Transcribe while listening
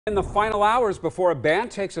In the final hours before a ban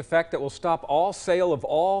takes effect that will stop all sale of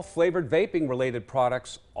all flavored vaping related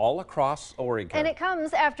products all across Oregon. And it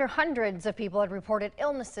comes after hundreds of people had reported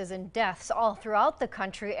illnesses and deaths all throughout the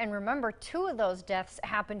country. And remember, 2 of those deaths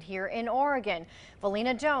happened here in Oregon.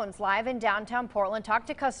 Valina Jones, live in downtown Portland, talked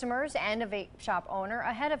to customers and a vape shop owner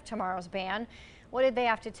ahead of tomorrow's ban. What did they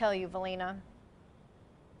have to tell you, Valina?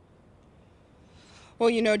 Well,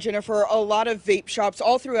 you know, Jennifer, a lot of vape shops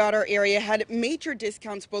all throughout our area had major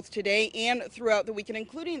discounts both today and throughout the weekend,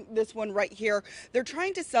 including this one right here. They're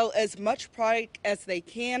trying to sell as much product as they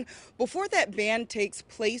can before that ban takes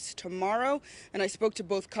place tomorrow. And I spoke to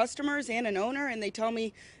both customers and an owner, and they tell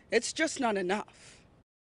me it's just not enough.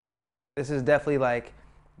 This is definitely like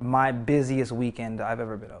my busiest weekend I've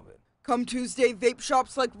ever been of it. Come Tuesday, vape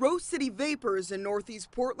shops like Rose City Vapors in Northeast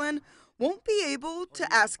Portland won't be able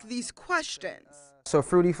to ask these questions. So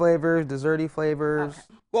fruity flavors, desserty flavors.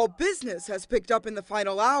 While business has picked up in the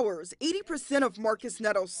final hours, 80% of Marcus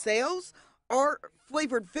Nettles sales are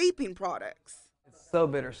flavored vaping products. It's so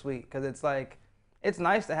bittersweet because it's like, it's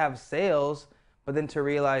nice to have sales, but then to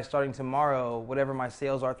realize starting tomorrow, whatever my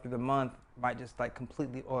sales are through the month might just like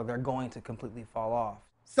completely, or they're going to completely fall off.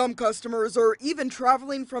 Some customers are even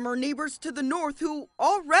traveling from our neighbors to the north who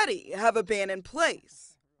already have a ban in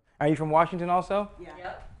place. Are you from Washington also? Yeah.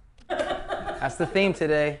 Yep. That's the theme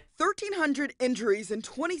today. 1,300 injuries and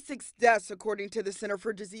 26 deaths, according to the Center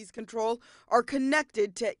for Disease Control, are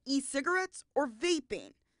connected to e-cigarettes or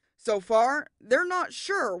vaping. So far, they're not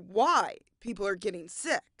sure why people are getting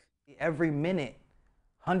sick. Every minute,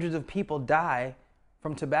 hundreds of people die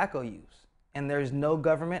from tobacco use. And there's no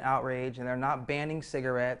government outrage, and they're not banning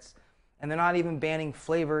cigarettes, and they're not even banning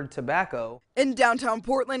flavored tobacco. In downtown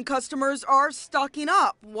Portland, customers are stocking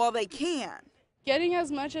up while they can. Getting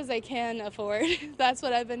as much as I can afford. That's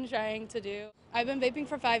what I've been trying to do. I've been vaping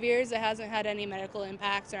for 5 years. It hasn't had any medical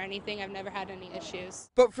impacts or anything. I've never had any issues.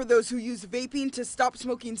 But for those who use vaping to stop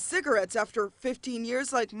smoking cigarettes after 15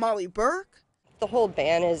 years, like Molly Burke, the whole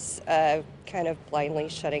ban is kind of blindly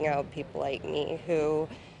shutting out people like me who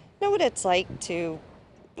know what it's like to,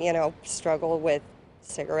 struggle with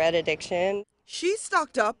cigarette addiction. She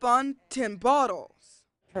stocked up on tin bottles.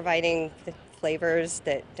 Providing the flavors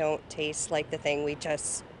that don't taste like the thing we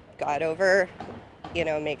just got over,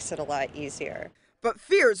 makes it a lot easier. But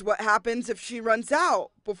fears what happens if she runs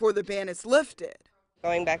out before the ban is lifted.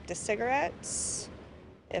 Going back to cigarettes,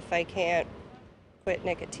 if I can't quit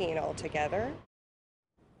nicotine altogether.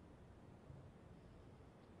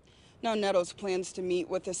 Now, Nettles plans to meet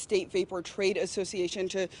with the State Vapor Trade Association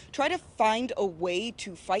to try to find a way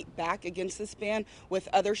to fight back against this ban with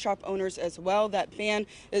other shop owners as well. That ban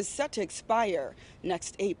is set to expire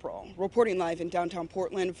next April. Reporting live in downtown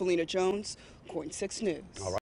Portland, Valina Jones, KOIN 6 News.